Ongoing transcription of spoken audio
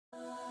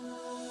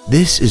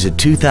This is a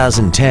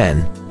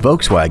 2010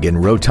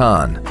 Volkswagen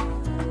Rotan.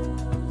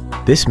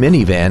 This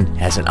minivan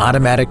has an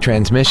automatic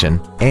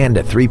transmission and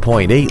a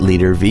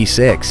 3.8-liter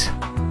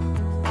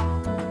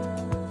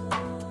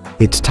V6.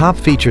 Its top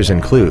features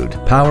include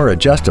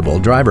power-adjustable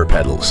driver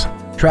pedals,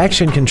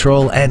 traction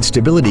control and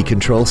stability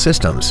control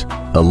systems,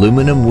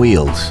 aluminum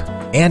wheels,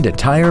 and a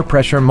tire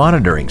pressure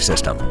monitoring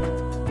system.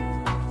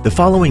 The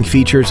following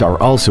features are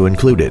also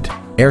included: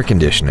 air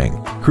conditioning,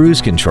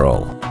 cruise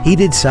control,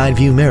 heated side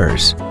view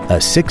mirrors, a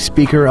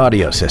 6-speaker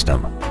audio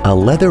system, a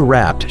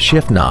leather-wrapped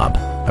shift knob,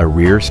 a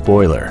rear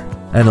spoiler,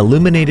 an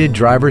illuminated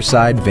driver's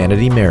side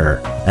vanity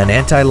mirror, an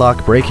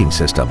anti-lock braking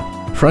system,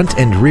 front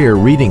and rear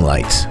reading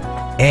lights,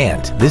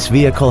 and this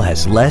vehicle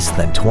has less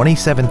than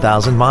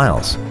 27,000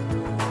 miles.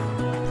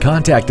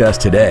 Contact us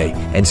today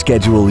and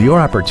schedule your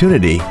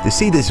opportunity to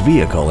see this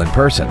vehicle in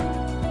person.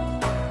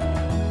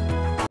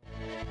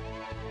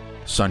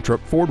 Suntrup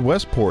Ford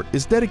Westport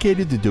is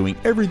dedicated to doing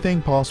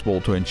everything possible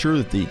to ensure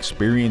that the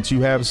experience you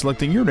have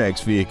selecting your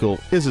next vehicle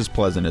is as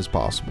pleasant as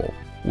possible.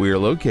 We are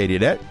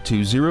located at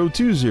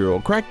 2020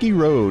 Kratky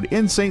Road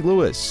in St.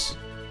 Louis.